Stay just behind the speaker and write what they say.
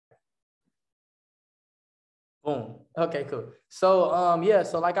Boom. Okay, cool. So yeah,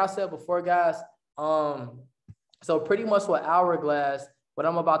 so like I said before, guys, so pretty much with Hourglass, what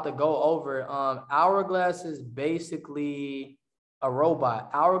I'm about to go over, Hourglass is basically a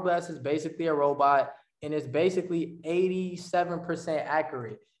robot. Hourglass is basically a robot, and it's basically 87%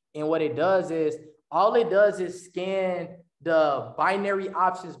 accurate. And what it does is, all it does is scan the binary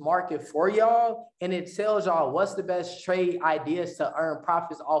options market for y'all, and it tells y'all what's the best trade ideas to earn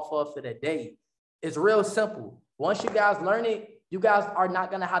profits off of for the day. It's real simple. Once you guys learn it, you guys are not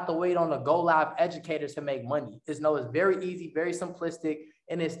going to have to wait on a Go Live educator to make money. It's very easy, very simplistic,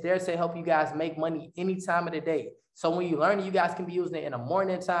 and it's there to help you guys make money any time of the day. So when you learn it, you guys can be using it in the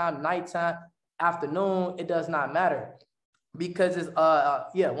morning time, nighttime, afternoon. It does not matter, because it's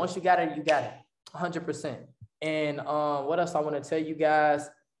yeah, once you got it, 100%. And what else I want to tell you guys?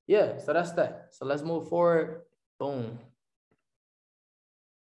 Yeah, so that's that. So let's move forward. Boom.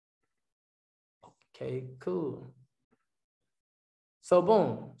 Okay, cool. So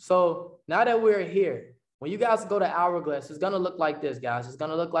boom. So now that we're here, when you guys go to Hourglass, it's gonna look like this, guys. It's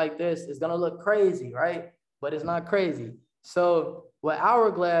gonna look like this. It's gonna look crazy, right? But it's not crazy. So with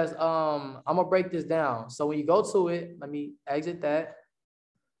Hourglass, I'm gonna break this down. So when you go to it, let me exit that.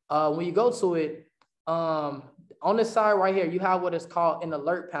 When you go to it, on this side right here, you have what is called an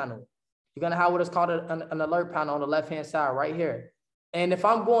alert panel. You're gonna have what is called an alert panel on the left-hand side right here. And if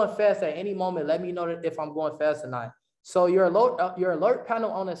I'm going fast at any moment, let me know if I'm going fast or not. So your alert panel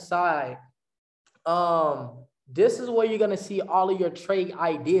on the side, this is where you're gonna see all of your trade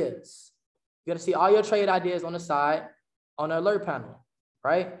ideas. You're gonna see all your trade ideas on the side on the alert panel,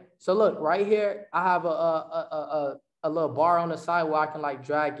 right? So look, right here, I have a little bar on the side where I can like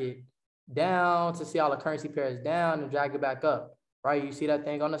drag it down to see all the currency pairs down and drag it back up, right? You see that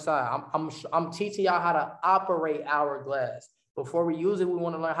thing on the side. I'm teaching y'all how to operate Hourglass. Before we use it, we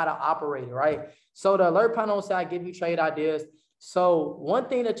want to learn how to operate it, right? So the alert panel on the side give you trade ideas. So one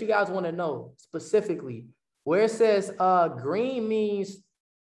thing that you guys want to know specifically, where it says green means,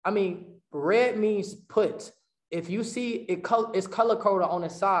 red means put. If you see it's color coded on the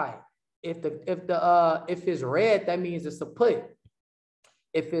side. If it's red, that means it's a put.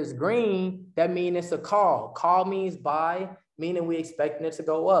 If it's green, that means it's a call. Call means buy, meaning we expecting it to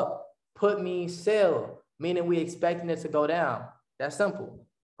go up. Put means sell, meaning we expecting it to go down. That's simple,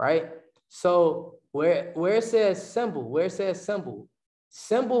 right? So where it says symbol,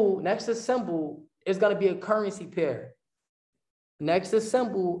 symbol next to symbol is going to be a currency pair. Next to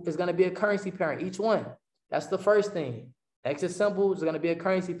symbol is going to be a currency pair in each one. That's the first thing. Next to symbol is going to be a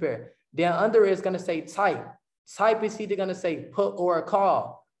currency pair. Then under it is going to say type. Type is either going to say put or a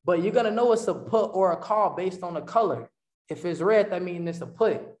call, but you're going to know it's a put or a call based on the color. If it's red, that means it's a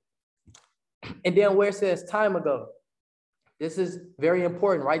put. And then where it says time ago, this is very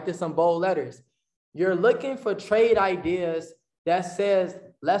important. Write this in bold letters. You're looking for trade ideas that says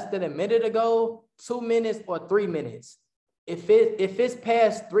less than a minute ago, 2 minutes, or 3 minutes. If it's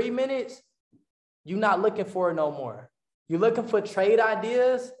past 3 minutes, you're not looking for it no more. You're looking for trade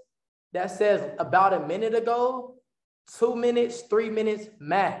ideas that says about a minute ago, 2 minutes, 3 minutes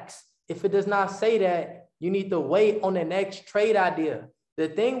max. If it does not say that, you need to wait on the next trade idea. The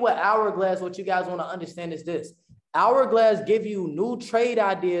thing with Hourglass, what you guys want to understand is this. Hourglass give you new trade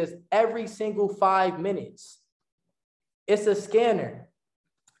ideas every single 5 minutes. It's a scanner.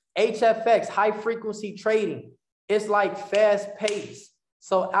 HFX, high frequency trading. It's like fast pace.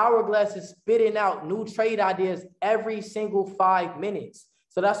 So Hourglass is spitting out new trade ideas every single 5 minutes.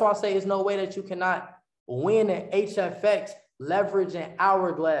 So that's why I say there's no way that you cannot win at HFX leveraging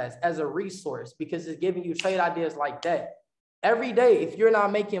Hourglass as a resource, because it's giving you trade ideas like that. Every day, if you're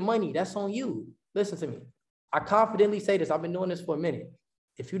not making money, that's on you. Listen to me. I confidently say this. I've been doing this for a minute.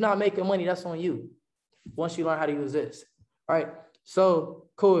 If you're not making money, that's on you. Once you learn how to use this. All right. So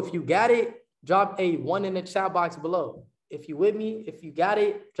cool. If you got it, drop a 1 in the chat box below. If you with me, if you got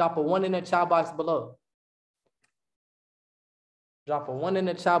it, drop a 1 in the chat box below. Drop a 1 in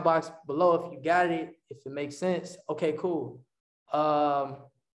the chat box below if you got it, if it makes sense. Okay, cool.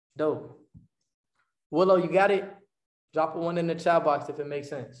 Dope. Willow, you got it? Drop a 1 in the chat box if it makes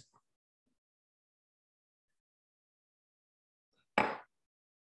sense.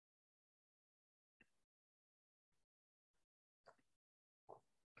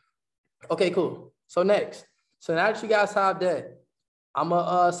 Okay, cool. So next. So now that you guys have that,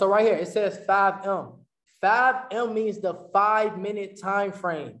 so right here, it says 5M. 5M means the 5-minute time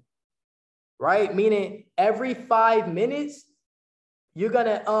frame, right? Meaning every 5 minutes, you're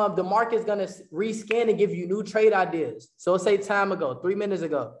gonna, the market's gonna rescan and give you new trade ideas. So say time ago, 3 minutes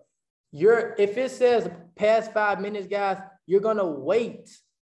ago. If it says past 5 minutes, guys, you're gonna wait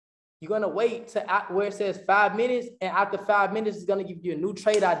You're going to wait to where it says 5 minutes. And after 5 minutes, it's going to give you a new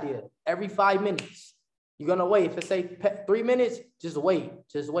trade idea every 5 minutes. You're going to wait. If it say 3 minutes, just wait.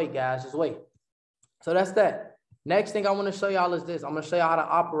 Just wait, guys. Just wait. So that's that. Next thing I want to show y'all is this. I'm going to show you how to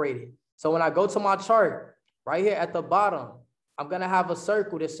operate it. So when I go to my chart right here at the bottom, I'm going to have a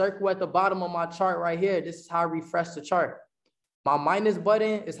circle. The circle at the bottom of my chart right here, this is how I refresh the chart. My minus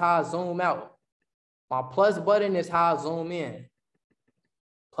button is how I zoom out. My plus button is how I zoom in.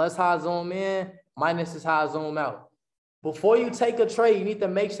 Plus how I zoom in, minus is how I zoom out. Before you take a trade, you need to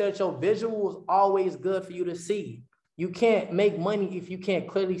make sure that your visual is always good for you to see. You can't make money if you can't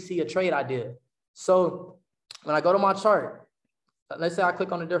clearly see a trade idea. So when I go to my chart, let's say I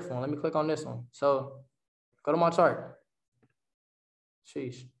click on a different one. Let me click on this one. So go to my chart.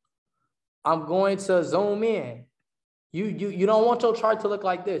 Sheesh. I'm going to zoom in. You don't want your chart to look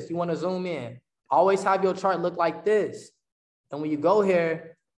like this. You want to zoom in. Always have your chart look like this. And when you go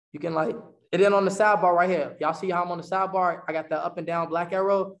here, you can like, and then on the sidebar right here, y'all see how I'm on the sidebar? I got the up and down black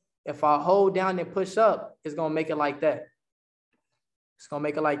arrow. If I hold down and push up, it's going to make it like that. It's going to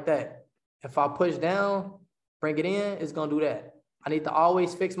make it like that. If I push down, bring it in, it's going to do that. I need to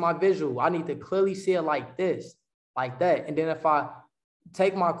always fix my visual. I need to clearly see it like this, like that. And then if I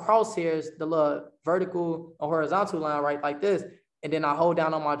take my crosshairs, the little vertical or horizontal line, right, like this, and then I hold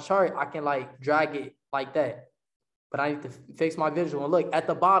down on my chart, I can like drag it like that. But I need to fix my visual. And look at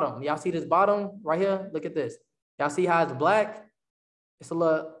the bottom. Y'all see this bottom right here? Look at this. Y'all see how it's black? It's a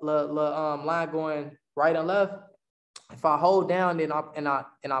little line going right and left. If I hold down and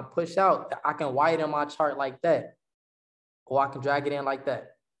I push out, I can widen my chart like that. Or I can drag it in like that.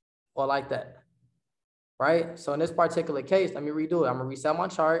 Or like that. Right? So in this particular case, let me redo it. I'm gonna reset my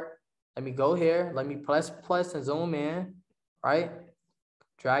chart. Let me go here. Let me plus and zoom in. Right?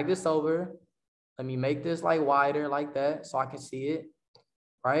 Drag this over. Let me make this like wider like that so I can see it,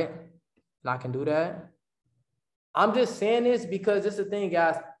 right? And I can do that. I'm just saying this because this is the thing,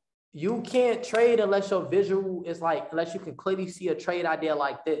 guys. You can't trade unless your visual is like, unless you can clearly see a trade idea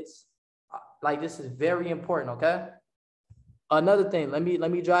like this. Like this is very important, okay? Another thing, let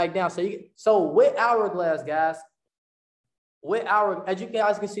me drag down. So with Hourglass, guys, as you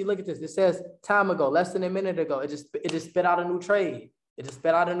guys can see, look at this. It says time ago, less than a minute ago. It just spit out a new trade. It just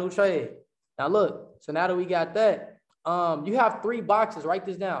spit out a new trade. Now look, so now that we got that, you have 3 boxes. Write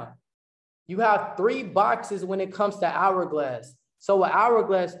this down. You have 3 boxes when it comes to Hourglass. So with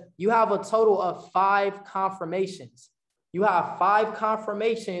Hourglass, you have a total of 5 confirmations. You have 5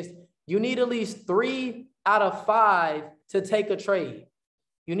 confirmations. You need at least 3 out of 5 to take a trade.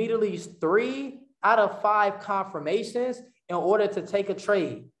 You need at least 3 out of 5 confirmations in order to take a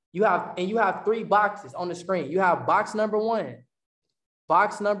trade. You have 3 boxes on the screen. You have box number 1,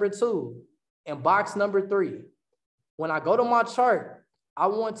 box number 2, and box number 3. When I go to my chart, I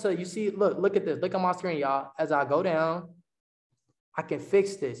want to, you see, look at this. Look at my screen, y'all. As I go down, I can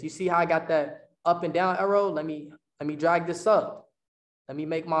fix this. You see how I got that up and down arrow? Let me drag this up. Let me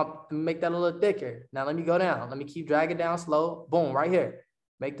make that a little thicker. Now let me go down. Let me keep dragging down slow. Boom, right here.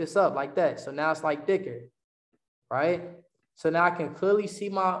 Make this up like that. So now it's like thicker, right? So now I can clearly see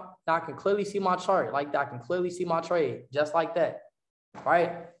my chart like that. I can clearly see my trade just like that,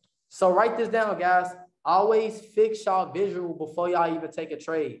 right? So write this down, guys. Always fix y'all visual before y'all even take a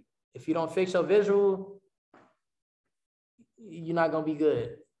trade. If you don't fix your visual, you're not going to be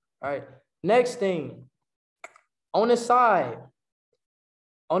good. All right. Next thing, on the side,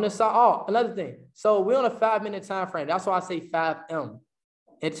 oh, another thing. So we're on a 5-minute time frame. That's why I say 5M.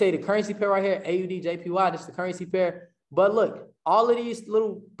 And say the currency pair right here, AUD, JPY, this is the currency pair. But look, all of these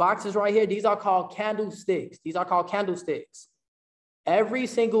little boxes right here, these are called candlesticks. These are called candlesticks. Every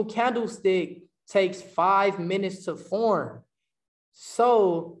single candlestick takes 5 minutes to form.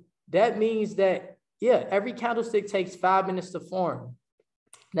 So that means that, yeah, every candlestick takes 5 minutes to form.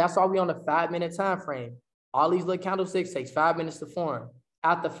 That's why we're on a 5-minute time frame. All these little candlesticks takes 5 minutes to form.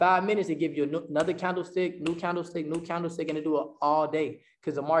 After 5 minutes, it gives you another candlestick, new candlestick, and they do it all day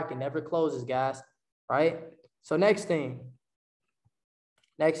because the market never closes, guys, right? So next thing.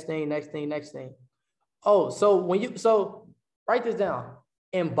 Oh, so write this down.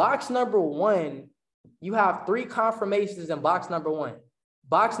 In box number 1, you have 3 confirmations in box number 1.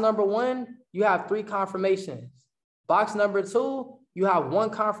 Box number 1, you have 3 confirmations. Box number 2, you have 1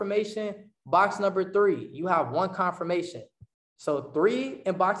 confirmation. Box number 3, you have 1 confirmation. So 3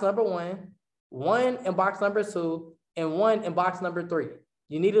 in box number 1, 1 in box number 2, and 1 in box number 3.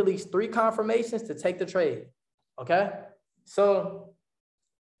 You need at least 3 confirmations to take the trade. Okay? So,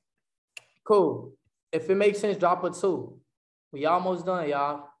 cool. If it makes sense, drop a 2. We almost done,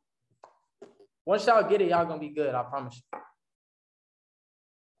 y'all. Once y'all get it, y'all gonna be good, I promise you.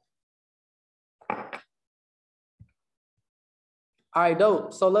 All right,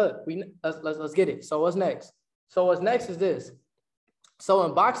 dope. So look, let's get it. So what's next? So what's next is this. So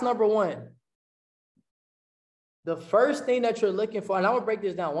in box number one, the first thing that you're looking for, and I'm gonna break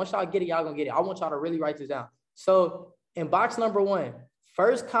this down. Once y'all get it, y'all gonna get it. I want y'all to really write this down. So in box number one,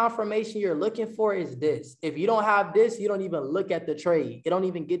 first confirmation you're looking for is this. If you don't have this, you don't even look at the trade. It don't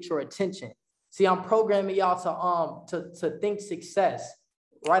even get your attention. See, I'm programming y'all to think success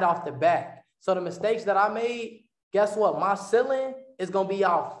right off the bat. So the mistakes that I made, guess what? My ceiling is gonna be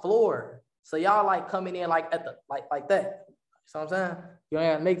y'all floor. So y'all like coming in like at the like that. You know what I'm saying? You don't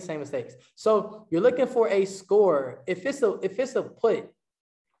have to make the same mistakes. So you're looking for a score. If it's a put,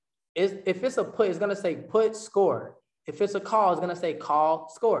 it's gonna say put score. If it's a call, it's gonna say call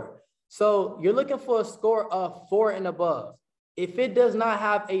score. So you're looking for a score of 4 and above. If it does not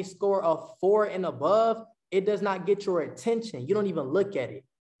have a score of 4 and above, it does not get your attention. You don't even look at it,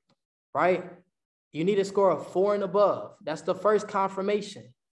 right? You need a score of 4 and above. That's the first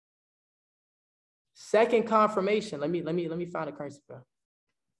confirmation. Second confirmation. Let me find a currency pair.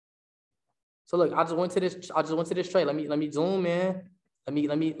 So look, I just went to this trade. Let me zoom in.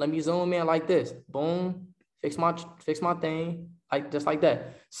 Let me zoom in like this. Boom. Fix my thing. Just like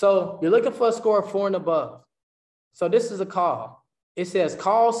that. So you're looking for a score of 4 and above. So this is a call. It says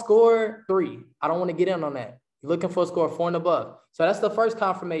call score 3. I don't want to get in on that. You're looking for a score of 4 and above. So that's the first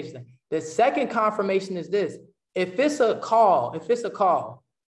confirmation. The second confirmation is this. If it's a call,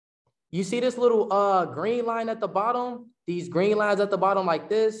 you see this little green line at the bottom? These green lines at the bottom like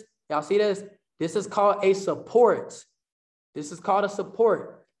this. Y'all see this? This is called a support. This is called a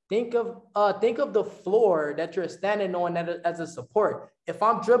support. Think of the floor that you're standing on as a support. If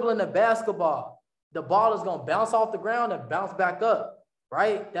I'm dribbling a basketball, the ball is gonna bounce off the ground and bounce back up,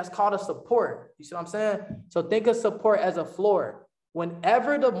 right? That's called a support. You see what I'm saying? So think of support as a floor.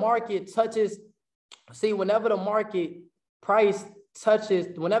 Whenever the market touches, whenever the market price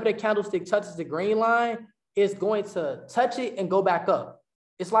touches, whenever the candlestick touches the green line, it's going to touch it and go back up.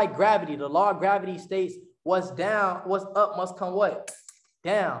 It's like gravity. The law of gravity states what's down, what's up must come what?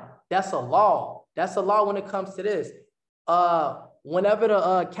 Down. That's a law. That's a law when it comes to this. Whenever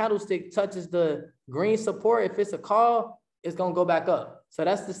the candlestick touches the green support, if it's a call, it's gonna go back up. So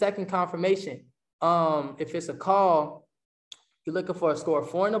that's the second confirmation. If it's a call, you're looking for a score of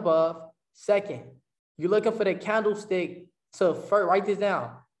 4 and above. Second, you're looking for the candlestick to first, write this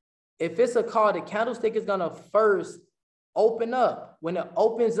down. If it's a call, the candlestick is gonna first open up. When it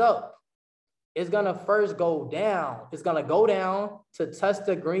opens up, it's gonna first go down. It's gonna go down to touch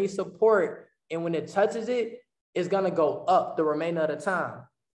the green support. And when it touches it, it's gonna go up the remainder of the time.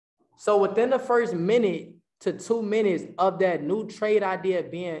 So within the first minute to 2 minutes of that new trade idea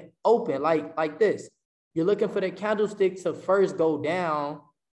being open, like this, you're looking for the candlestick to first go down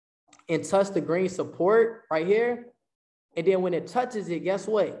and touch the green support right here. And then when it touches it, guess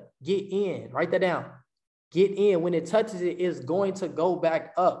what? Get in, write that down. Get in. When it touches it, it's going to go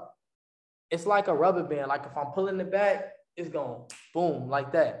back up. It's like a rubber band. Like if I'm pulling it back, it's going boom,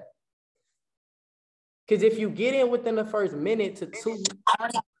 like that. Because if you get in within the first minute to 2,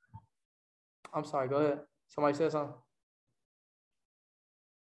 I'm sorry, go ahead. Somebody said something?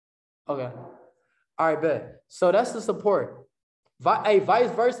 Okay. All right, bet. So that's the support.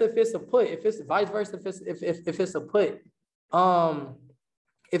 Vice versa if it's a put. If it's vice versa if it's a put.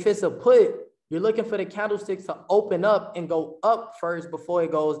 If it's a put, you're looking for the candlestick to open up and go up first before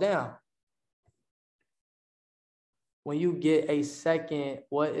it goes down. When you get a second,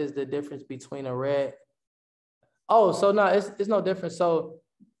 what is the difference between a red? Oh, so no, it's no difference. So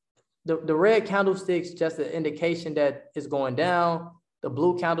the red candlestick's just an indication that it's going down. The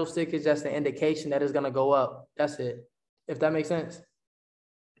blue candlestick is just an indication that it's gonna go up. That's it. If that makes sense.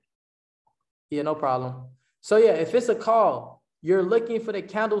 Yeah, no problem. So yeah, if it's a call, you're looking for the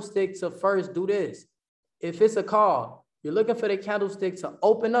candlestick to first do this. If it's a call, you're looking for the candlestick to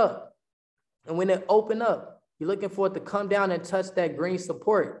open up. And when it open up, you're looking for it to come down and touch that green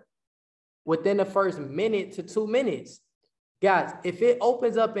support within the first minute to 2 minutes. Guys, if it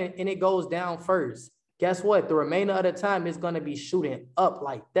opens up and it goes down first, guess what? The remainder of the time it's going to be shooting up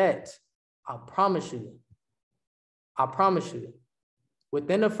like that. I promise you. I promise you.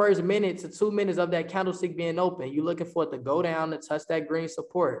 Within the first minute to 2 minutes of that candlestick being open, you're looking for it to go down and touch that green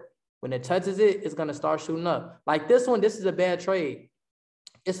support. When it touches it, it's going to start shooting up. Like this one, this is a bad trade.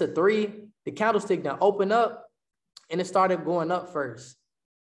 It's a 3. The candlestick now opened up and it started going up first.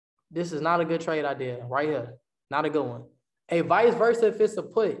 This is not a good trade idea right here. Not a good one. A vice versa if it's a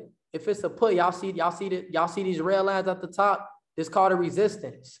put. If it's a put, y'all see these red lines at the top? This called a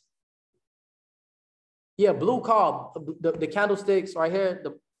resistance. Yeah, blue call. The candlesticks right here,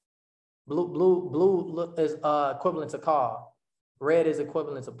 the blue is equivalent to call. Red is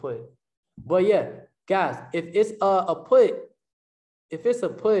equivalent to put. But yeah, guys, if it's a put,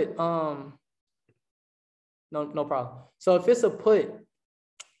 no problem. So if it's a put,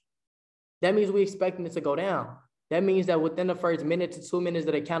 that means we're expecting it to go down. That means that within the first minute to 2 minutes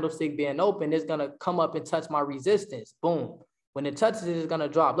of the candlestick being open, it's gonna come up and touch my resistance. Boom. When it touches it, it's gonna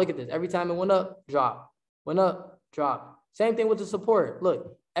drop. Look at this. Every time it went up, drop. Went up, drop. Same thing with the support.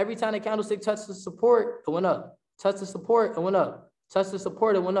 Look, every time the candlestick touched the support, it went up. Touch the support, it went up. Touch the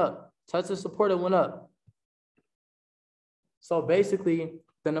support, it went up. Touch the support, it went up. So basically,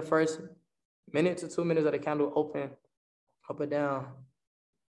 then the first minute to 2 minutes of the candle open, up and down.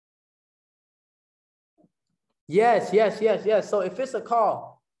 Yes. So if it's a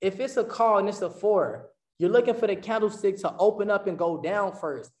call and it's a 4, you're looking for the candlestick to open up and go down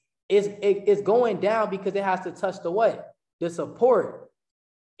first. It's going down because it has to touch the what? The support.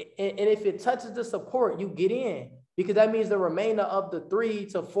 And if it touches the support, you get in, because that means the remainder of the 3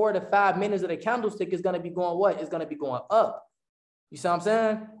 to 4 to 5 minutes of the candlestick is going to be going what? It's going to be going up. You see what I'm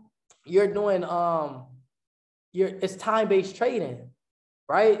saying? You're doing it's time-based trading,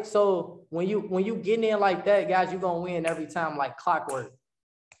 right? So when you get in like that, guys, you're gonna win every time like clockwork.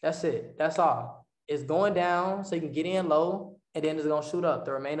 That's it. That's all. It's going down so you can get in low, and then it's gonna shoot up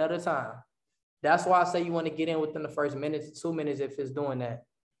the remainder of the time. That's why I say you want to get in within the first minute to 2 minutes if it's doing that.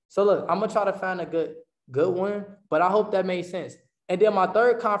 So look, I'm gonna try to find a good one, but I hope that made sense. And then my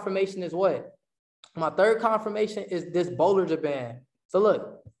third confirmation is what? My third confirmation is this Bollinger Band. So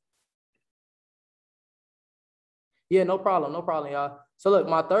look. Yeah, no problem, y'all. So look,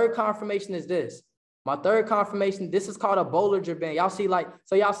 my third confirmation is this. My third confirmation, this is called a Bollinger Band. Y'all see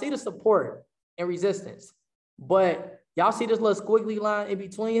y'all see the support and resistance, but y'all see this little squiggly line in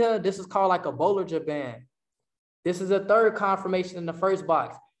between here? This is called like a Bollinger Band. This is a third confirmation in the first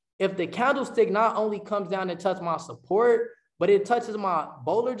box. If the candlestick not only comes down and touches my support, but it touches my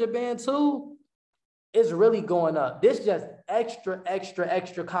Bollinger Band too, it's really going up. This is just extra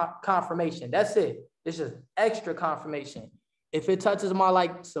confirmation. That's it. It's just extra confirmation. If it touches my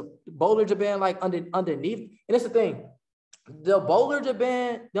Bollinger Band underneath, and that's the thing, the Bollinger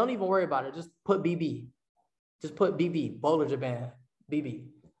Band, don't even worry about it. Just put BB. Just put BB, Bollinger Band, BB.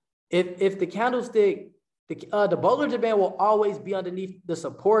 If the candlestick, the Bollinger Band will always be underneath the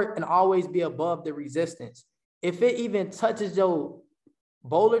support and always be above the resistance. If it even touches your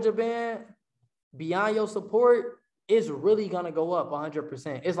Bollinger Band beyond your support, it's really gonna go up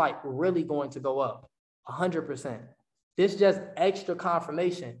 100%. It's like really going to go up 100%. This is just extra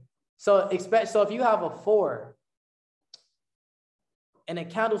confirmation. So if you have a 4 and a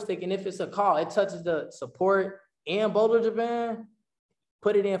candlestick, and if it's a call, it touches the support and Bollinger Band,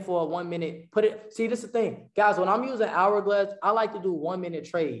 put it in for a 1 minute. See, this is the thing. Guys, when I'm using Hourglass, I like to do 1 minute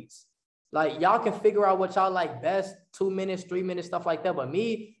trades. Like, y'all can figure out what y'all like best, 2 minutes, 3 minutes, stuff like that. But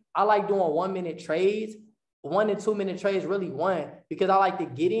me, I like doing 1 minute trades. 1 and 2 minute trades, really one, because I like to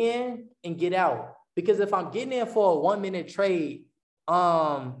get in and get out. Because if I'm getting in for a 1 minute trade,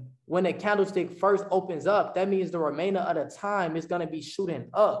 when the candlestick first opens up, that means the remainder of the time is going to be shooting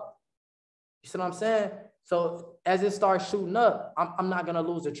up. You see what I'm saying? So as it starts shooting up, I'm not going to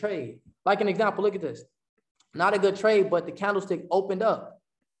lose a trade. Like an example, look at this. Not a good trade, but the candlestick opened up.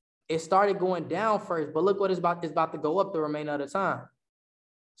 It started going down first, but look what it's about to go up the remainder of the time.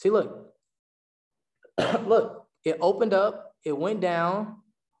 See, look. Look, it opened up, it went down,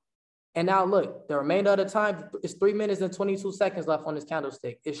 and now look, the remainder of the time, it's 3 minutes and 22 seconds left on this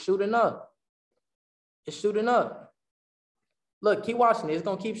candlestick. It's shooting up. It's shooting up. Look, keep watching it. It's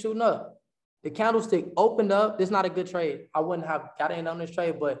going to keep shooting up. The candlestick opened up. This is not a good trade. I wouldn't have got in on this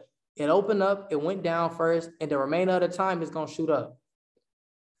trade, but it opened up, it went down first, and the remainder of the time is going to shoot up.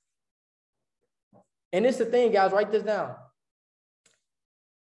 And it's the thing, guys, write this down.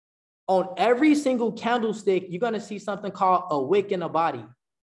 On every single candlestick, you're going to see something called a wick and a body.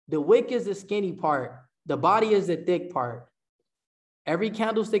 The wick is the skinny part. The body is the thick part. Every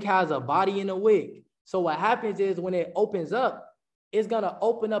candlestick has a body and a wick. So what happens is when it opens up, it's going to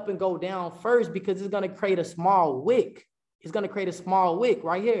open up and go down first because it's going to create a small wick. It's going to create a small wick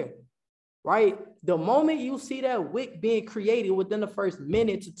right here, right? The moment you see that wick being created within the first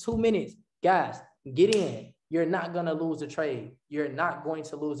minute to 2 minutes, guys, get in. You're not going to lose a trade. You're not going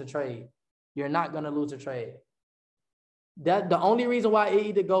to lose a trade. You're not going to lose a trade. That the only reason why it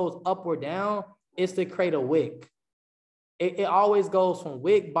either goes up or down is to create a wick. It always goes from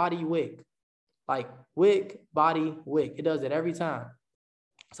wick, body, wick. Like wick, body, wick. It does it every time.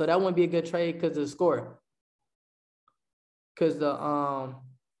 So that wouldn't be a good trade because of the score. Because the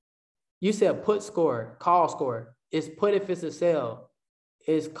you said put score, call score. It's put if it's a sell.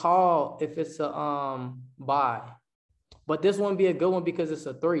 It's call if it's a buy. But this wouldn't be a good one because it's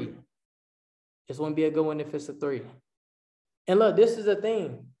a 3. This wouldn't be a good one if it's a 3. And look, this is the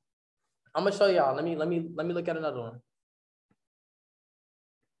thing. I'm gonna show y'all. Let me look at another one.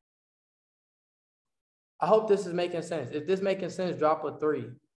 I hope this is making sense. If this making sense, drop a 3.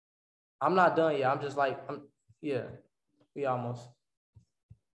 I'm not done yet. I'm just like, yeah, we almost.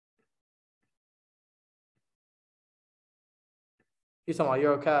 He's talking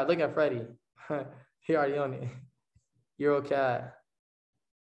about Eurocad. Look at Freddie. He already on it. Eurocad.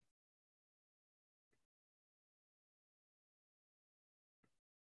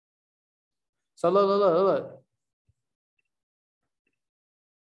 So look.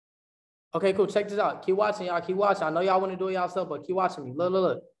 Okay, cool. Check this out. Keep watching, y'all. Keep watching. I know y'all want to do it yourself, but keep watching me.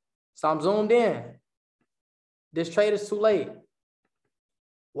 Look. So I'm zoomed in. This trade is too late.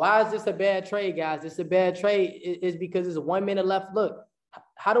 Why is this a bad trade, guys? It's a bad trade. It's because there's 1 minute left. Look,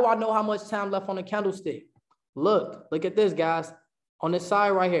 how do I know how much time left on the candlestick? Look at this, guys. On the side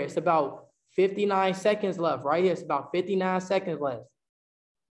right here, it's about 59 seconds left. Right here, it's about 59 seconds left.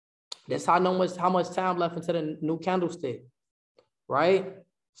 That's how I know how much time left into the new candlestick, right?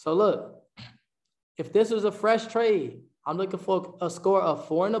 So look, if this was a fresh trade, I'm looking for a score of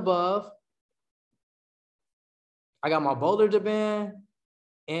 4 and above. I got my Bollinger Band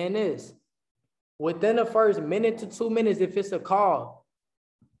and this. Within the first minute to 2 minutes, if it's a call,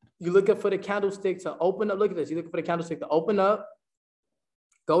 you're looking for the candlestick to open up. Look at this. You're looking for the candlestick to open up,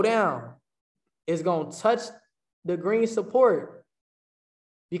 go down. It's going to touch the green support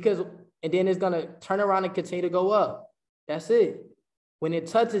and then it's going to turn around and continue to go up. That's it. When it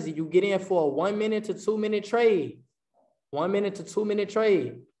touches it, you get in for a 1 minute to 2 minute trade. 1 minute to 2 minute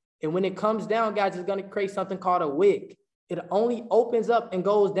trade. And when it comes down, guys, it's going to create something called a wick. It only opens up and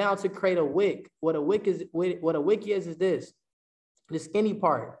goes down to create a wick. What a wick is this. The skinny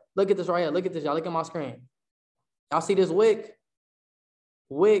part. Look at this right here. Look at this, y'all. Look at my screen. Y'all see this wick?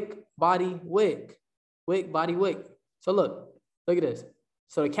 Wick, body, wick. Wick, body, wick. So look at this.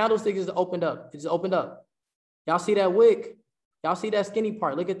 So the candlestick is opened up. It's opened up. Y'all see that wick? Y'all see that skinny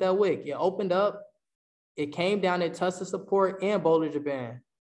part? Look at that wick. It opened up. It came down. It touched the support and Bollinger Band.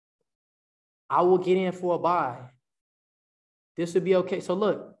 I will get in for a buy. This would be okay. So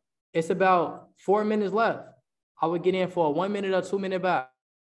look, it's about 4 minutes left. I would get in for a 1 minute or 2 minute buy.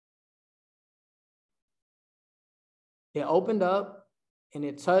 It opened up and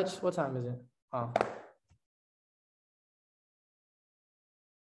it touched. What time is it? Oh.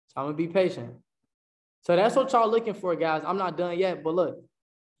 So I'm going to be patient. So that's what y'all looking for, guys. I'm not done yet, but look,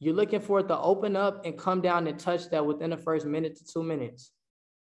 you're looking for it to open up and come down and touch that within the first minute to 2 minutes.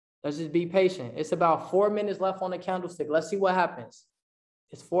 Let's just be patient. It's about 4 minutes left on the candlestick. Let's see what happens.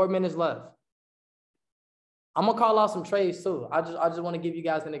 It's 4 minutes left. I'm going to call out some trades too. I just want to give you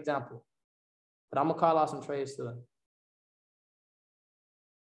guys an example. But I'm going to call out some trades too.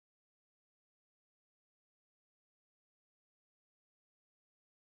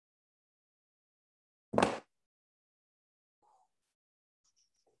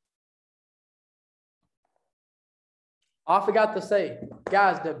 I forgot to say,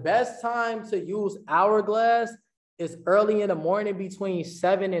 guys, the best time to use Hourglass is early in the morning between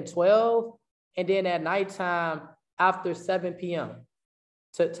 7 and 12, and then at nighttime after 7 p.m.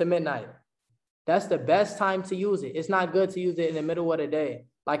 to midnight. That's the best time to use it. It's not good to use it in the middle of the day,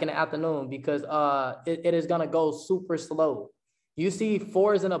 like in the afternoon, because it is going to go super slow. You see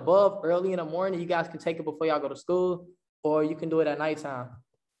 4s and above early in the morning, you guys can take it before y'all go to school, or you can do it at nighttime.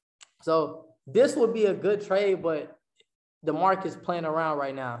 So this would be a good trade, but the market's playing around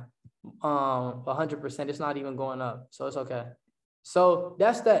right now. 100%. It's not even going up. So it's okay. So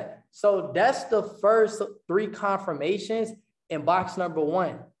that's that. So that's the first 3 confirmations in box number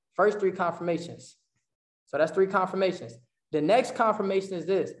 1. First 3 confirmations. So that's 3 confirmations. The next confirmation is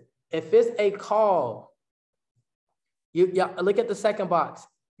this. If it's a call, you look at the second box.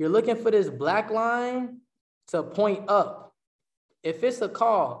 You're looking for this black line to point up. If it's a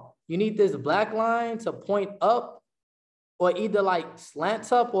call, you need this black line to point up, or either like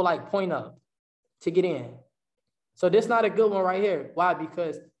slant up or like point up to get in. So this is not a good one right here. Why?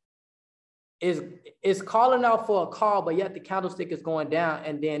 Because it's calling out for a call, but yet the candlestick is going down,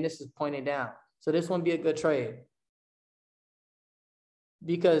 and then this is pointing down. So this won't be a good trade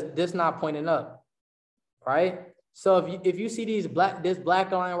because this not pointing up, right? So if you see this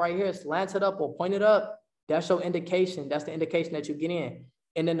black line right here slanted up or pointed up, that's your indication. That's the indication that you get in.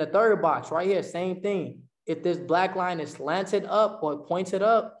 And then the third box right here, same thing. If this black line is slanted up or pointed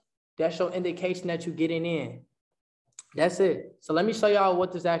up, that's your indication that you're getting in. That's it. So let me show y'all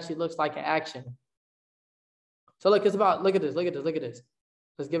what this actually looks like in action. So look, look at this.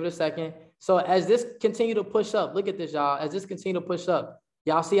 Let's give it a second. So as this continue to push up, look at this, y'all. As this continue to push up,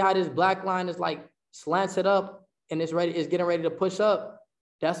 y'all see how this black line is like slanted up and it's getting ready to push up.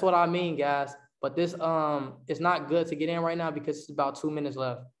 That's what I mean, guys. But this it's not good to get in right now because it's about 2 minutes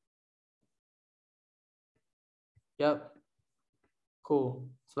left. Yep. Cool.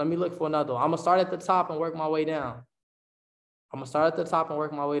 So let me look for another one. I'm gonna start at the top and work my way down. I'm gonna start at the top and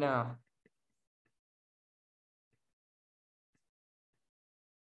work my way down.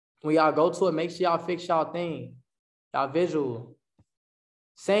 When y'all go to it, make sure y'all fix y'all thing, y'all visual.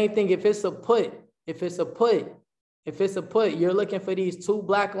 Same thing if it's a put, you're looking for these 2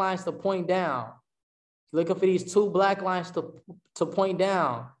 black lines to point down. Looking for these 2 black lines to point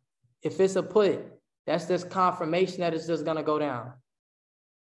down. If it's a put, that's just confirmation that it's just gonna go down.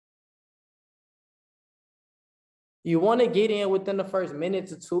 You wanna get in within the first minute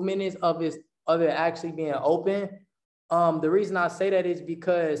to 2 minutes of it actually being open. The reason I say that is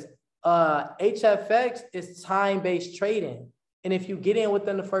because HFX is time-based trading. And if you get in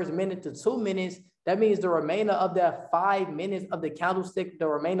within the first minute to 2 minutes, that means the remainder of that 5 minutes of the candlestick, the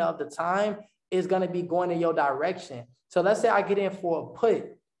remainder of the time is going to be going in your direction. So let's say I get in for a put,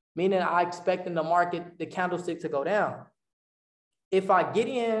 meaning I expect in the market, the candlestick to go down. If I get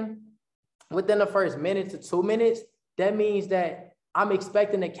in within the first minute to 2 minutes, that means that I'm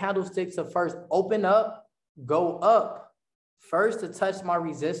expecting the candlestick to first open up, go up first to touch my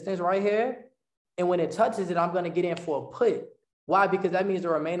resistance right here. And when it touches it, I'm going to get in for a put. Why? Because that means the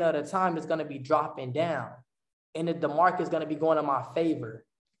remainder of the time is going to be dropping down and the market is going to be going in my favor.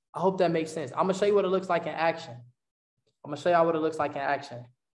 I hope that makes sense. I'm going to show you what it looks like in action. I'm going to show y'all what it looks like in action.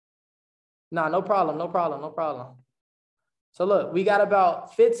 Nah, no problem. So look, we got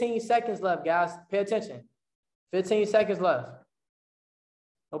about 15 seconds left, guys. Pay attention. 15 seconds left.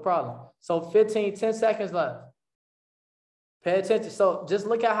 No problem. So 10 seconds left. Pay attention. So just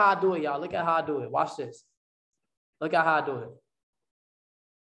look at how I do it, y'all. Look at how I do it. Watch this. Look at how I do it.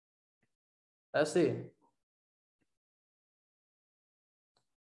 Let's see.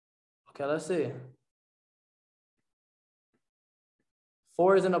 Okay, let's see.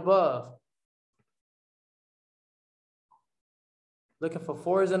 4s and above. Looking for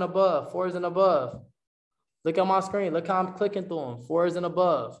 4s and above, 4s and above. Look at my screen. Look how I'm clicking through them. 4s and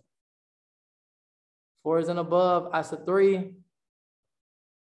above. 4s and above. That's a 3.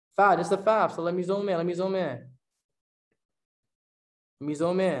 5. This is a 5. So let me zoom in. Let me zoom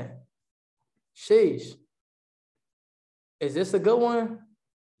in. Sheesh. Is this a good one?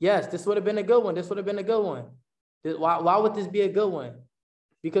 Yes, this would have been a good one. Why would this be a good one?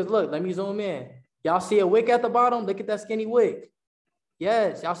 Because look, let me zoom in. Y'all see a wick at the bottom? Look at that skinny wick.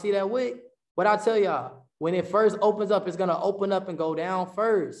 Yes, y'all see that wick? What I tell y'all, when it first opens up, it's going to open up and go down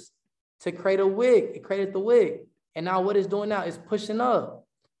first to create a wick. It created the wick. And now what it's doing now is pushing up.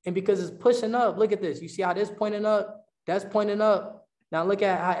 And because it's pushing up, look at this. You see how this pointing up? That's pointing up. Now look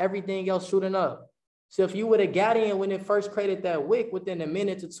at how everything else shooting up. So if you would have got in when it first created that wick within a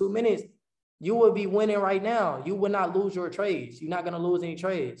minute to 2 minutes, you would be winning right now. You would not lose your trades. You're not going to lose any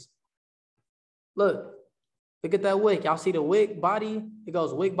trades. Look at that wick. Y'all see the wick body? It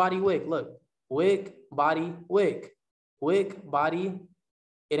goes wick, body, wick. Look, wick, body, wick. Wick, body.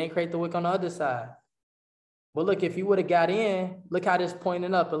 It ain't create the wick on the other side. But look, if you would have got in, look how this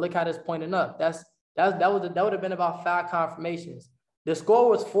pointing up and look how this pointing up. That would have been about 5 confirmations. The score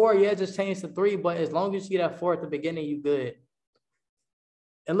was 4. Yeah, just changed to 3. But as long as you get that 4 at the beginning, you good.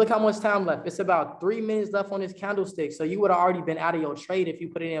 And look how much time left. It's about 3 minutes left on this candlestick. So you would have already been out of your trade if you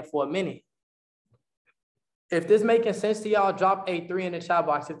put it in for a minute. If this making sense to y'all, drop a 3 in the chat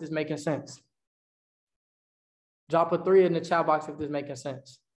box if this making sense. Drop a 3 in the chat box if this making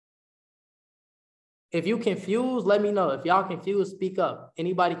sense. If you confused, let me know. If y'all confused, speak up.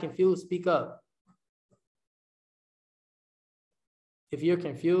 Anybody confused, speak up. If you're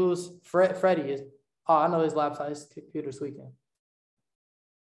confused, Freddie is, oh, I know his laptop, his computer's tweaking.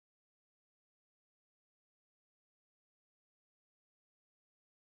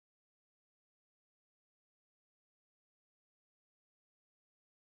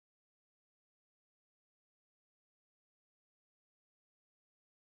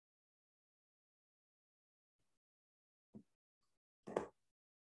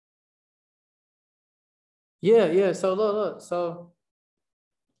 Yeah. So look. So,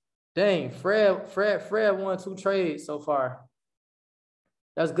 dang, Fred won 2 trades so far.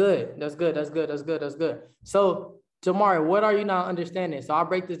 That's good. So, Jamari, what are you not understanding? So I'll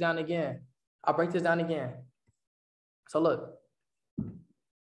break this down again. So look,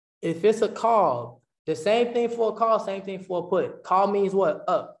 if it's a call, the same thing for a call, same thing for a put. Call means what?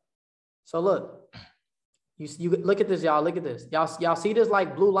 Up. So look, You look at this, y'all. Look at this. Y'all see this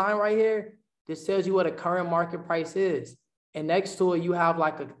like blue line right here? This tells you what a current market price is. And next to it, you have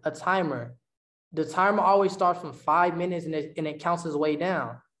like a timer. The timer always starts from 5 minutes and it counts its way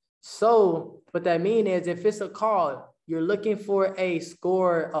down. So what that means is if it's a call, you're looking for a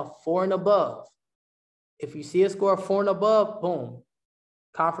score of 4 and above. If you see a score of 4 and above, boom,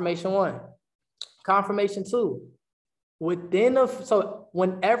 confirmation 1. Confirmation 2. So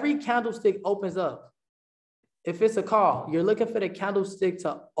when every candlestick opens up, if it's a call, you're looking for the candlestick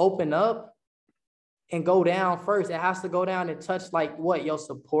to open up and go down first. It has to go down and touch like what? Your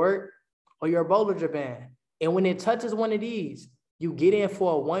support or your Bollinger Band. And when it touches one of these, you get in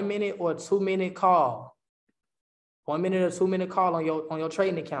for a 1 minute or 2 minute call. 1 minute or 2 minute call on your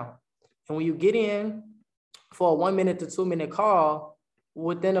trading account. And when you get in for a 1 minute to 2 minute call,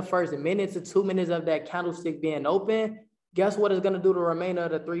 within the first minute to 2 minutes of that candlestick being open, guess what it's going to do the remainder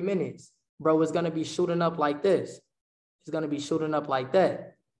of the 3 minutes? Bro, it's going to be shooting up like this. It's going to be shooting up like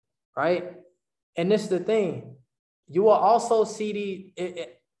that, right? And this is the thing. You will also see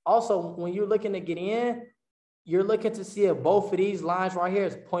also, when you're looking to get in, you're looking to see if both of these lines right here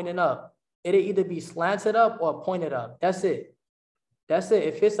is pointing up. It'll either be slanted up or pointed up. That's it. That's it.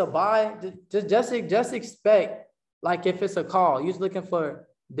 If it's a buy, just expect, like if it's a call, you're just looking for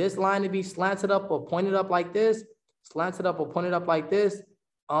this line to be slanted up or pointed up like this, slanted up or pointed up like this.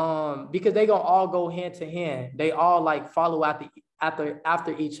 Because they gonna all go hand to hand. They all like follow after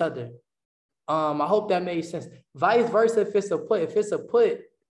each other. I hope that made sense. Vice versa, if it's a put,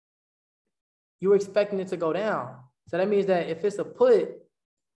 you're expecting it to go down. So that means that if it's a put,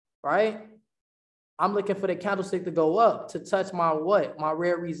 right, I'm looking for the candlestick to go up to touch my what? My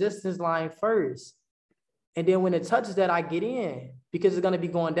red resistance line first. And then when it touches that, I get in because it's gonna be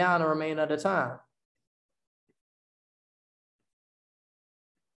going down the remainder of the time.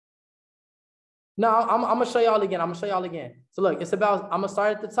 No, I'm gonna show y'all again. So look, I'm gonna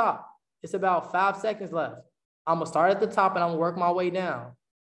start at the top. It's about 5 seconds left. I'm gonna start at the top and I'm gonna work my way down.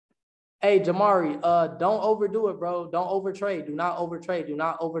 Hey, Jamari, don't overdo it, bro. Don't overtrade. Do not overtrade. Do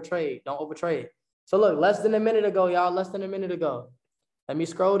not overtrade. Don't overtrade. So look, less than a minute ago, y'all. Less than a minute ago. Let me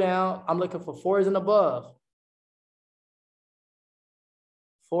scroll down. I'm looking for 4s and above.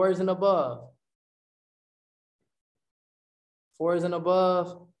 4s and above. 4s and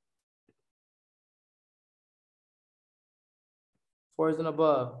above. 4s and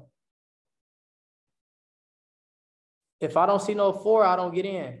above. If I don't see no 4, I don't get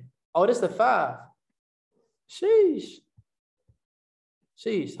in. Oh, this is a 5. Sheesh.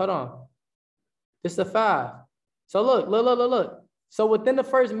 Sheesh, hold on. This is a 5. So look. So within the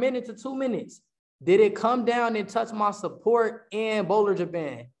first minute to 2 minutes, did it come down and touch my support and Bollinger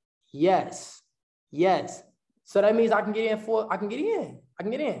Band? Yes. Yes. So that means I can get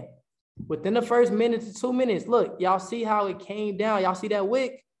in. Within the first minute to 2 minutes, look, y'all see how it came down. Y'all see that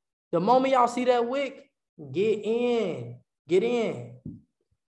wick? The moment y'all see that wick, get in. Get in.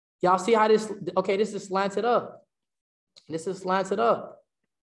 Y'all see how this, okay, this is slanted up. This is slanted up.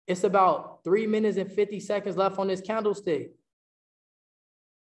 It's about 3 minutes and 50 seconds left on this candlestick.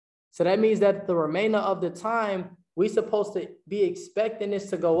 So that means that the remainder of the time, we're supposed to be expecting this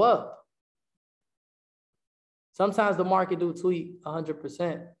to go up. Sometimes the market do tweak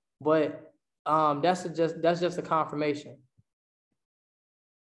 100%, but that's just a confirmation.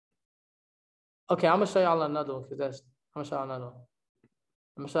 Okay, I'm gonna show y'all another one because I'm gonna show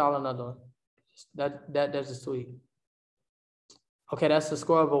y'all another one. That's just tweak. Okay, that's the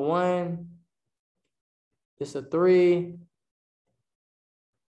score of a 1. This is a 3.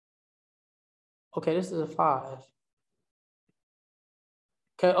 Okay, this is a 5.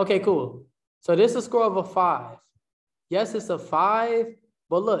 Okay, cool. So this is a score of a 5. Yes, it's a 5,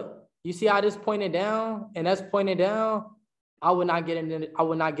 but look, you see how this pointed down and that's pointed down? I would not get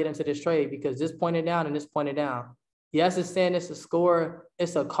into this trade because this pointed down and this pointed down. Yes, it's saying it's a score,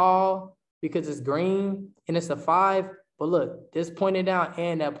 it's a call because it's green and it's a 5, but look, this pointed down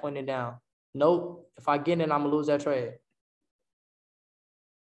and that pointed down. Nope, if I get in, I'm gonna lose that trade.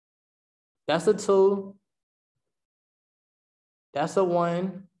 That's a 2. That's a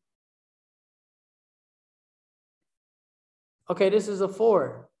 1. Okay, this is a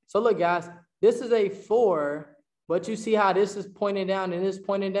 4. So look, guys, this is a 4, but you see how this is pointing down and this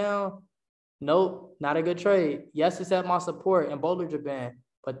pointing down? Nope, not a good trade. Yes, it's at my support and Bollinger Band,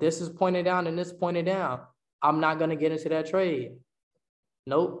 but this is pointing down and this pointing down. I'm not gonna get into that trade.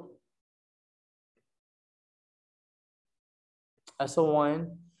 Nope. That's a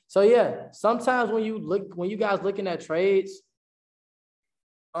 1. So yeah, sometimes when you guys looking at trades,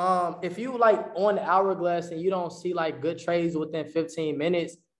 if you like on Hourglass and you don't see like good trades within 15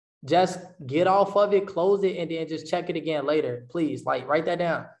 minutes, just get off of it, close it, and then just check it again later. Please, like write that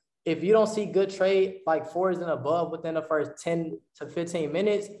down. If you don't see good trade, like 4s and above within the first 10 to 15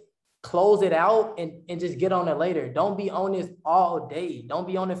 minutes, close it out and just get on it later. Don't be on this all day. Don't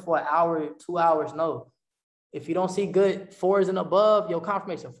be on it for an hour, 2 hours. No. If you don't see good 4s and above, your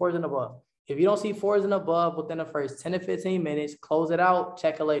confirmation, 4s and above. If you don't see 4s and above within the first 10 to 15 minutes, close it out,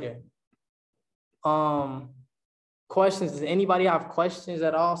 check it later. Questions, does anybody have questions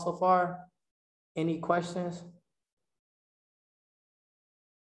at all so far? Any questions?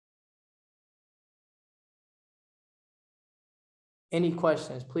 Any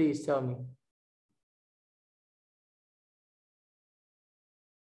questions, please tell me.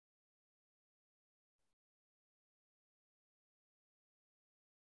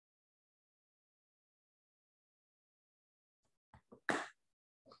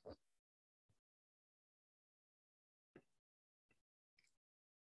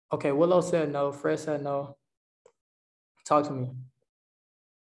 Okay, Willow said no. Fred said no. Talk to me.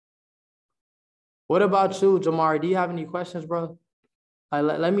 What about you, Jamari? Do you have any questions, bro?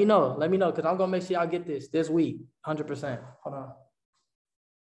 Let me know. Let me know, because I'm going to make sure y'all get this week, 100%. Hold on.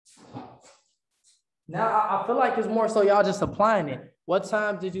 Now, I feel like it's more so y'all just applying it. What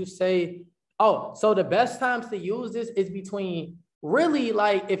time did you say? Oh, so the best times to use this is between, really,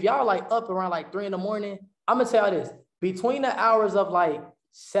 like, if y'all like up around like 3 in the morning, I'm going to tell you this. Between the hours of like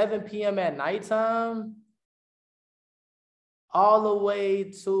 7 p.m. at nighttime, all the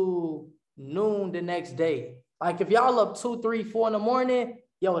way to noon the next day. Like if y'all up 2, 3, 4 in the morning,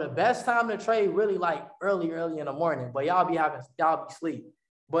 yo, the best time to trade really like early in the morning, but y'all be sleep.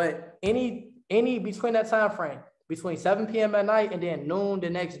 But any between that time frame, between 7 p.m. at night and then noon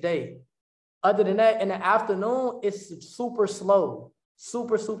the next day. Other than that, in the afternoon, it's super slow,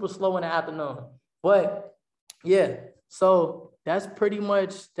 super slow in the afternoon. But yeah, so that's pretty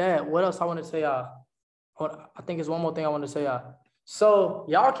much that. What else I want to say, y'all? I think it's one more thing I want to say, y'all. So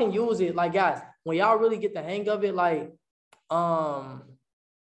y'all can use it, like, guys, when y'all really get the hang of it, like, don't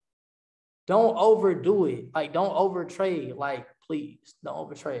overdo it. Like, don't overtrade. Like, please, don't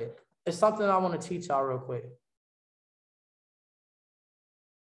overtrade. It's something I want to teach y'all real quick.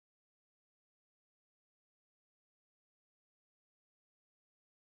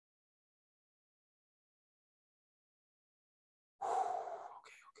 Okay.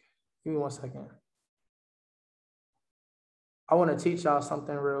 Give me 1 second. I want to teach y'all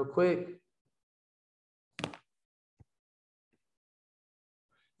something real quick.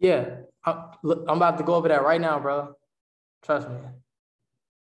 Yeah, I'm about to go over that right now, bro. Trust me.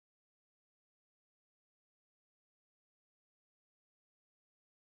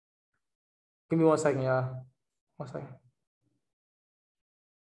 Give me 1 second, y'all. 1 second.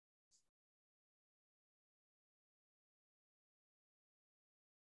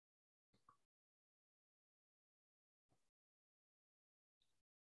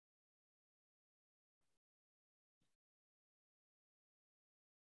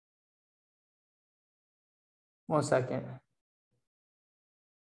 One second.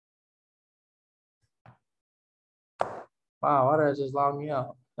 Wow, why did that just log me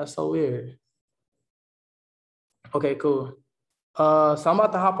out? That's so weird. Okay, cool. So I'm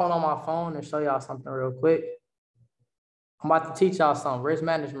about to hop on my phone and show y'all something real quick. I'm about to teach y'all some risk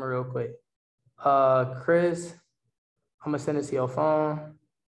management real quick. Chris, I'm gonna send it to your phone.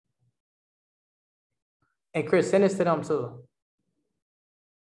 And Chris, send this to them too.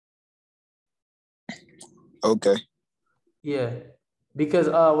 Okay. Yeah, because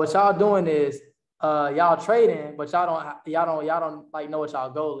what y'all doing is y'all trading, but y'all don't like know what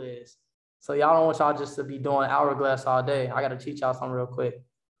y'all goal is. So y'all don't want y'all just to be doing hourglass all day. I gotta teach y'all something real quick.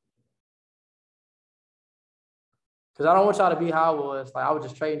 Cause I don't want y'all to be how I was. Like I was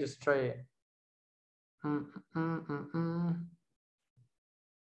just trading just to trade.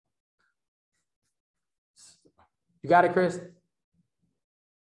 You got it, Chris?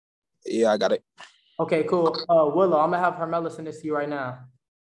 Yeah, I got it. Okay, cool. Willow, I'm gonna have Hermela send this to you right now.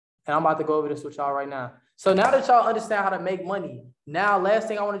 And I'm about to go over this with y'all right now. So now that y'all understand how to make money, now last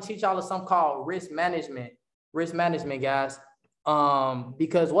thing I want to teach y'all is something called risk management. Risk management, guys.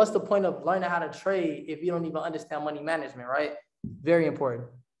 Because what's the point of learning how to trade if you don't even understand money management, right? Very important.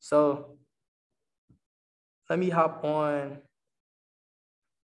 So let me hop on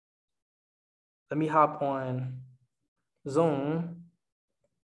Zoom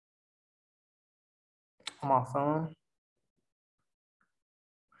on my phone.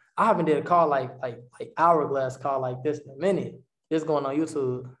 I haven't did a call like hourglass call like this in a minute. This going on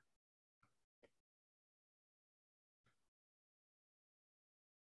YouTube.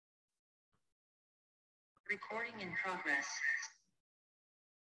 Recording in progress.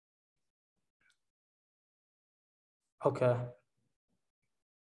 Okay.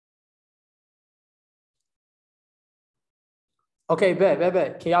 Okay,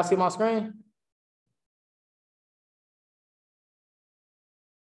 bet. Can y'all see my screen?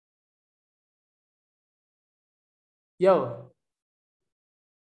 Yo,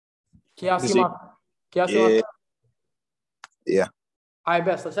 can y'all see my, Yeah. Yeah. All right,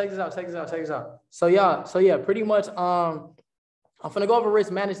 bet. So check this out. So yeah, pretty much, I'm gonna go over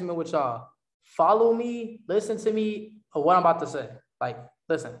risk management with y'all. Follow me, listen to me, or what I'm about to say. Like,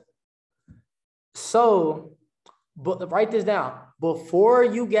 listen. So, but write this down. Before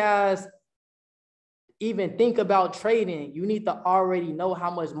you guys even think about trading, you need to already know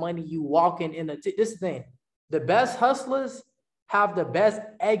how much money you walking in. This is the thing. The best hustlers have the best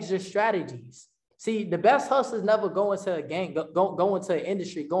exit strategies. See, the best hustlers never go into a game, go into an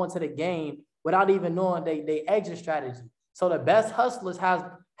industry, go into the game without even knowing they exit strategy. So the best hustlers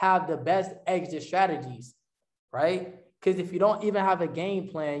have the best exit strategies, right? Because if you don't even have a game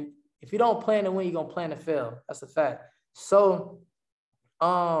plan, if you don't plan to win, you're gonna plan to fail. That's a fact. So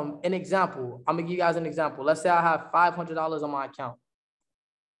an example, I'm gonna give you guys an example. Let's say I have $500 on my account.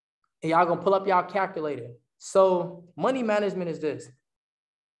 And y'all gonna pull up y'all calculator. So money management is this.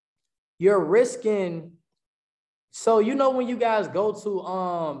 You're risking. So you know when you guys go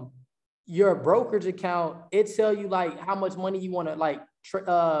to your brokerage account, it tell you like how much money you want to like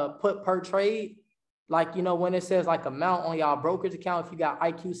put per trade. Like, you know, when it says like amount on y'all brokerage account, if you got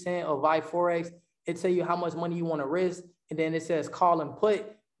IQ Cent or Vi Forex, it tell you how much money you want to risk. And then it says call and put.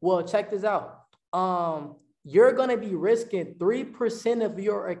 Well, check this out. You're going to be risking 3% of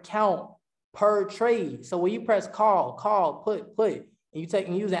your account per trade. So when you press call, put, and you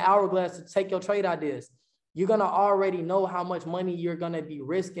use an Hourglass to take your trade ideas, you're going to already know how much money you're going to be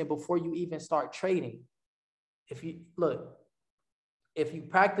risking before you even start trading. If you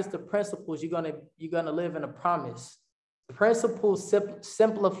practice the principles, you're gonna live in a promise. Principles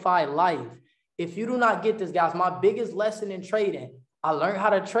simplify life. If you do not get this, guys, my biggest lesson in trading, I learned how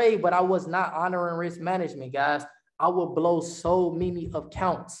to trade, but I was not honoring risk management, guys. I would blow so many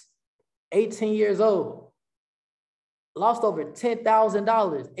accounts. 18 years old, lost over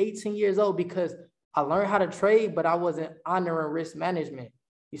 $10,000, 18 years old, because I learned how to trade, but I wasn't honoring risk management.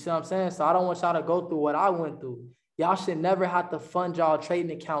 You see what I'm saying? So I don't want y'all to go through what I went through. Y'all should never have to fund y'all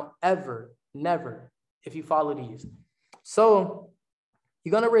trading account ever, never, if you follow these. So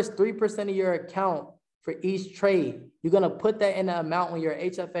you're going to risk 3% of your account for each trade. You're going to put that in the amount on your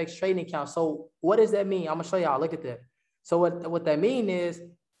HFX trading account. So what does that mean? I'm going to show y'all. Look at that. So what that means is,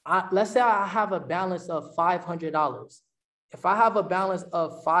 let's say I have a balance of $500. If I have a balance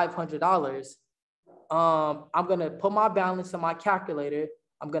of $500, I'm going to put my balance in my calculator.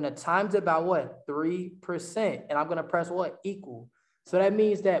 I'm going to times it by what? 3%. And I'm going to press what? Equal. So that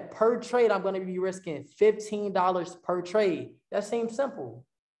means that per trade, I'm going to be risking $15 per trade. That seems simple,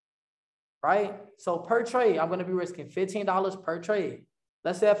 right? So per trade, I'm going to be risking $15 per trade.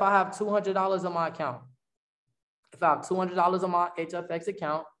 Let's say if I have $200 on my account. If I have $200 on my HFX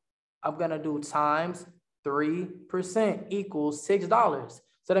account, I'm going to do times 3% equals $6.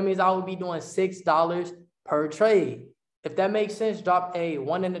 So that means I would be doing $6 per trade. If that makes sense, drop a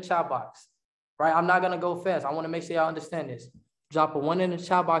 1 in the chat box, right? I'm not going to go fast. I want to make sure y'all understand this. Drop a 1 in the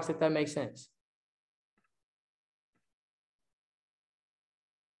chat box if that makes sense.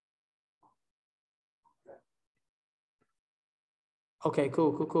 Okay,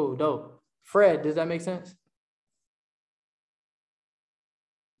 cool, dope. Fred, does that make sense?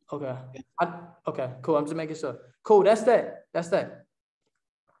 Okay. Okay, cool. I'm just making sure. Cool, that's that.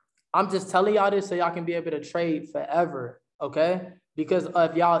 I'm just telling y'all this so y'all can be able to trade forever, okay? Because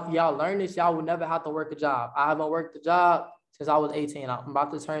if y'all learn this, y'all will never have to work a job. I haven't worked a job since I was 18. I'm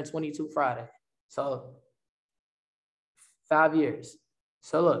about to turn 22 Friday. So 5 years.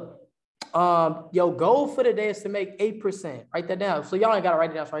 So look, your goal for the day is to make 8%. Write that down. So y'all ain't got to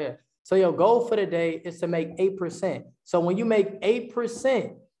write it down right here. So your goal for the day is to make 8%. So when you make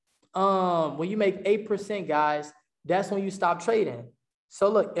 8%, guys, that's when you stop trading. So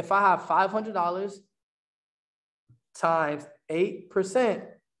look, if I have $500 times 8%,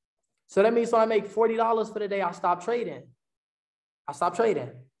 so that means when I make $40 for the day, I stop trading. Stop trading.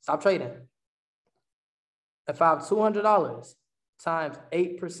 If I have $200 times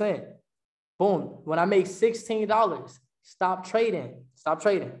 8%, boom. When I make $16, stop trading.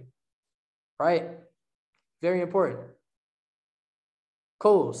 Right? Very important.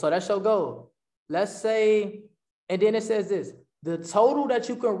 Cool. So that's your goal. Let's say, and then it says this, the total that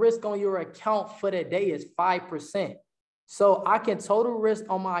you can risk on your account for the day is 5%. So I can total risk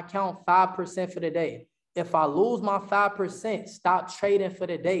on my account 5% for the day. If I lose my 5%, stop trading for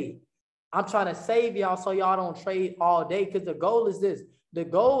the day. I'm trying to save y'all so y'all don't trade all day, because the goal is this. The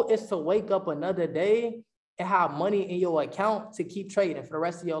goal is to wake up another day and have money in your account to keep trading for the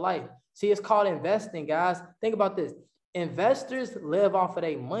rest of your life. See, it's called investing, guys. Think about this. Investors live off of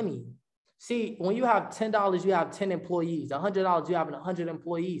their money. See, when you have $10, you have 10 employees. $100, you have 100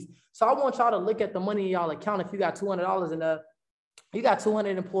 employees. So I want y'all to look at the money in y'all account. If you got $200 in there, you got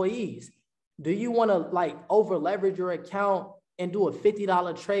 200 employees. Do you want to like over leverage your account and do a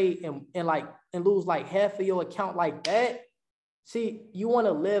 $50 trade and lose like half of your account like that? See, you want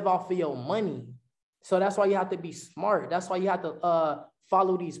to live off of your money. So that's why you have to be smart. That's why you have to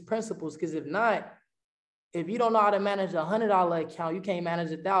follow these principles. Because if not, if you don't know how to manage a $100 account, you can't manage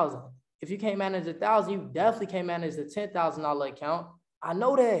 1,000. If you can't manage 1,000, you definitely can't manage the $10,000 account. I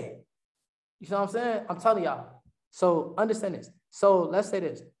know that. You know what I'm saying? I'm telling y'all. So understand this. So let's say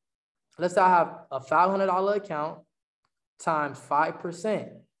this. Let's say I have a $500 account times 5%.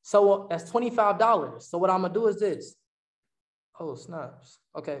 So that's $25. So what I'm gonna do is this. Oh, snaps.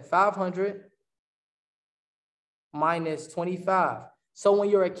 Okay, 500 minus 25. So when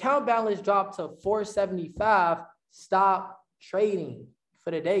your account balance dropped to 475, stop trading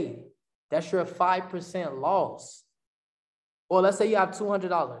for the day. That's your 5% loss. Or let's say you have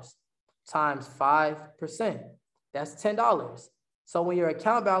 $200 times 5%. That's $10. So when your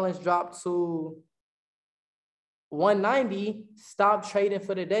account balance dropped to 190, stop trading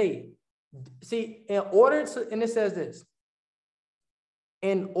for the day. See, in order to, and it says this,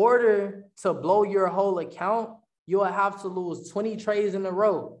 in order to blow your whole account, you'll have to lose 20 trades in a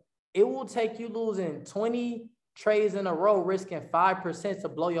row. It will take you losing 20 trades in a row, risking 5% to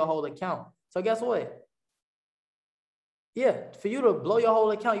blow your whole account. So guess what? Yeah, for you to blow your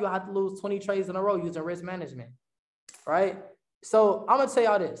whole account, you'll have to lose 20 trades in a row using risk management, right? So I'm gonna tell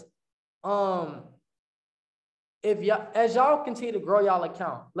y'all this. If y'all, as y'all continue to grow y'all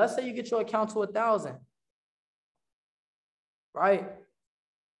account, let's say you get your account to 1,000, right?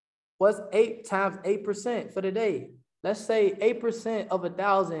 What's 8 times 8% for the day? Let's say 8% of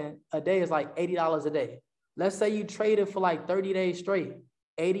 1,000 a day is like $80 a day. Let's say you traded for like 30 days straight.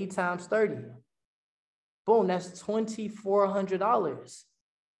 80 times 30. Boom, that's $2,400.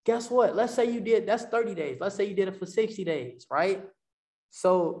 Guess what? Let's say you did, that's 30 days. Let's say you did it for 60 days, right?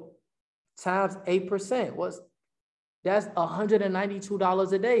 So times 8%, that's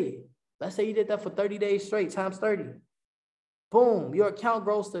 $192 a day. Let's say you did that for 30 days straight, times 30. Boom, your account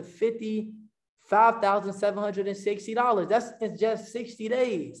grows to $55,760. That's in just 60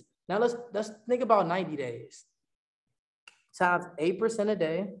 days. Now let's think about 90 days. Times 8% a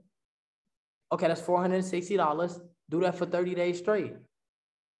day. Okay, that's $460. Do that for 30 days straight.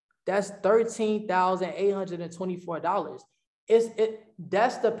 That's $13,824.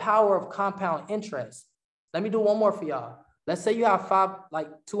 That's the power of compound interest. Let me do one more for y'all. Let's say you have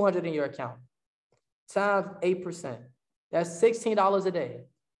 200 in your account. Times 8%. That's $16 a day.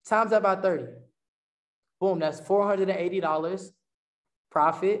 Times that by 30. Boom, that's $480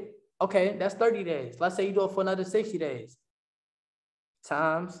 profit. Okay, that's 30 days. Let's say you do it for another 60 days.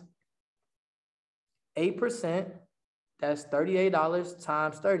 Times 8%, that's $38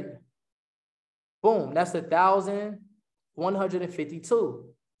 times 30. Boom, that's 1,152.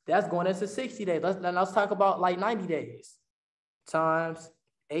 That's going into 60 days. Let's talk about like 90 days. Times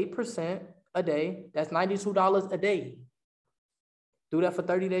 8% a day, that's $92 a day. Do that for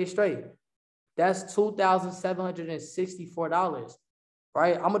 30 days straight. That's $2,764,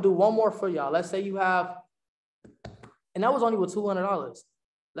 right? I'm gonna do one more for y'all. Let's say you have, and that was only with $200.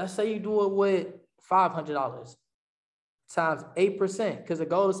 Let's say you do it with $500 times 8%, because the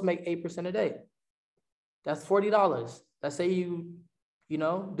goal is to make 8% a day. That's $40. Let's say you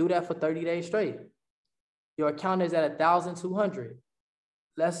do that for 30 days straight. Your account is at 1,200.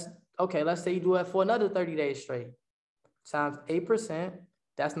 Let's say you do it for another 30 days straight. Times 8%,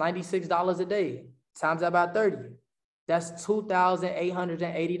 that's $96 a day. Times that by 30, that's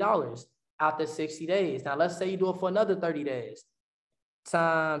 $2,880 after 60 days. Now let's say you do it for another 30 days.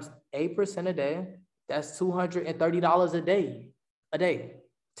 Times 8% a day, that's $230 a day.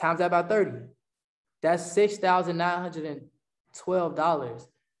 Times that by 30, that's $6,912.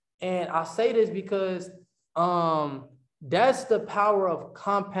 And I say this because that's the power of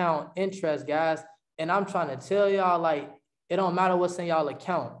compound interest, guys. And I'm trying to tell y'all, like, it don't matter what's in y'all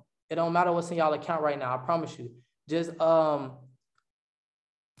account. It don't matter what's in y'all account right now. I promise you. Just to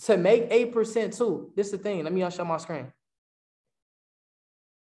make 8% too. This is the thing. Let me show my screen.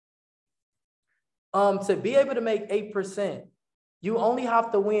 To be able to make 8%, you only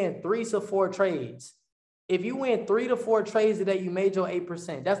have to win 3 to 4 trades. If you win 3 to 4 trades today, you made your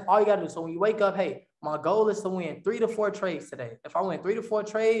 8%. That's all you got to do. So when you wake up, hey, my goal is to win 3 to 4 trades today. If I win 3 to 4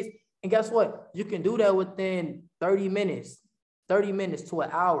 trades, And guess what? You can do that within 30 minutes to an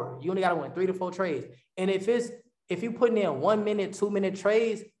hour. You only got to win 3 to 4 trades. And if you're putting in 1 minute, 2 minute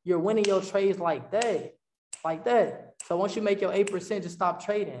trades, you're winning your trades like that. So once you make your 8%, just stop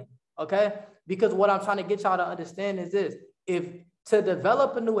trading. Okay? Because what I'm trying to get y'all to understand is this. If to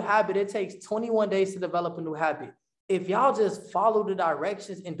develop a new habit, it takes 21 days to develop a new habit. If y'all just follow the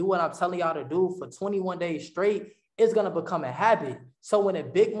directions and do what I'm telling y'all to do for 21 days straight, it's going to become a habit. So when the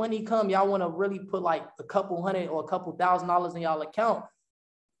big money come, y'all want to really put like a couple hundred or a couple $1,000 in y'all account.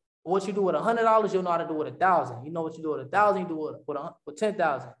 What you do with $100, you'll know how to do with 1,000. You know what you do with 1,000, you do with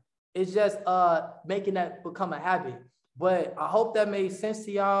 10,000. It's just making that become a habit. But I hope that made sense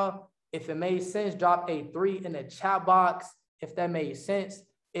to y'all. If it made sense, drop a 3 in the chat box. If that made sense.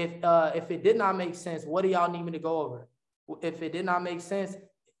 If it did not make sense, what do y'all need me to go over? If it did not make sense,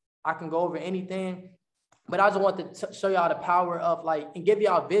 I can go over anything. But I just want to show y'all the power of like, and give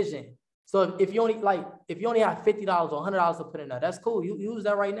y'all vision. So if you only have $50 or $100 to put in there, that's cool. You use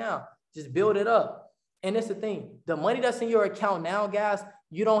that right now. Just build it up. And it's the thing, the money that's in your account now, guys,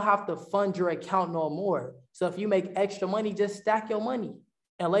 you don't have to fund your account no more. So if you make extra money, just stack your money.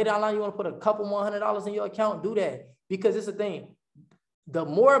 And later on, you want to put a couple more $100 in your account, do that. Because it's the thing, the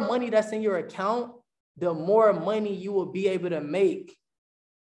more money that's in your account, the more money you will be able to make,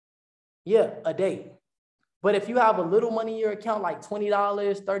 a day. But if you have a little money in your account, like $20,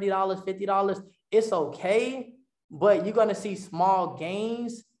 $30, $50, it's okay. But you're going to see small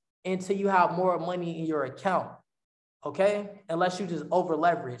gains until you have more money in your account. Okay? Unless you just over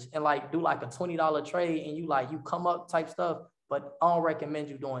leverage and like do like a $20 trade and you come up type stuff. But I don't recommend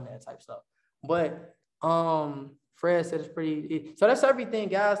you doing that type stuff. But Fred said it's pretty. So that's everything,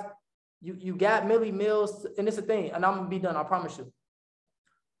 guys. You got Millie Mills, and it's a thing. And I'm going to be done, I promise you.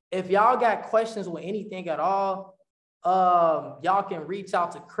 If y'all got questions with anything at all, y'all can reach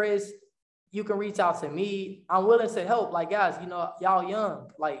out to Chris. You can reach out to me. I'm willing to help. Like, guys, y'all young.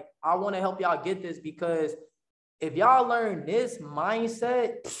 Like, I want to help y'all get this because if y'all learn this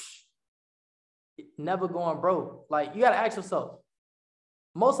mindset, never going broke. Like, you got to ask yourself,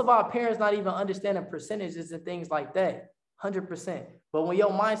 most of our parents not even understanding percentages and things like that, 100%. But when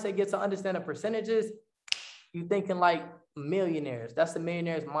your mindset gets to understanding percentages, you thinking like millionaires. That's the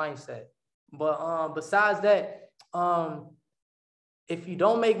millionaire's mindset. But besides that, if you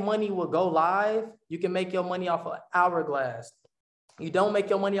don't make money with Go Live, you can make your money off of Hourglass. You don't make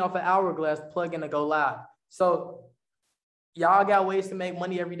your money off of Hourglass, plug in to Go Live. So y'all got ways to make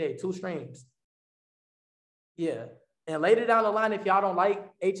money every day, 2 streams. Yeah. And later down the line, if y'all don't like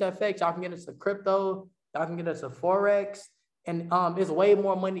HFX, y'all can get into crypto, y'all can get into Forex. And it's way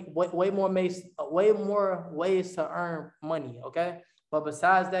more money, way more ways to earn money, okay? But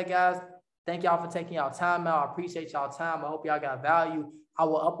besides that, guys, thank y'all for taking y'all time out. I appreciate y'all time. I hope y'all got value. I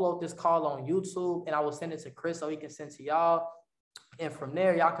will upload this call on YouTube, and I will send it to Chris so he can send to y'all. And from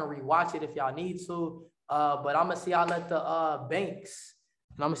there, y'all can rewatch it if y'all need to. But I'm going to see y'all at the banks,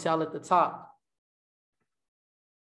 and I'm going to see y'all at the top.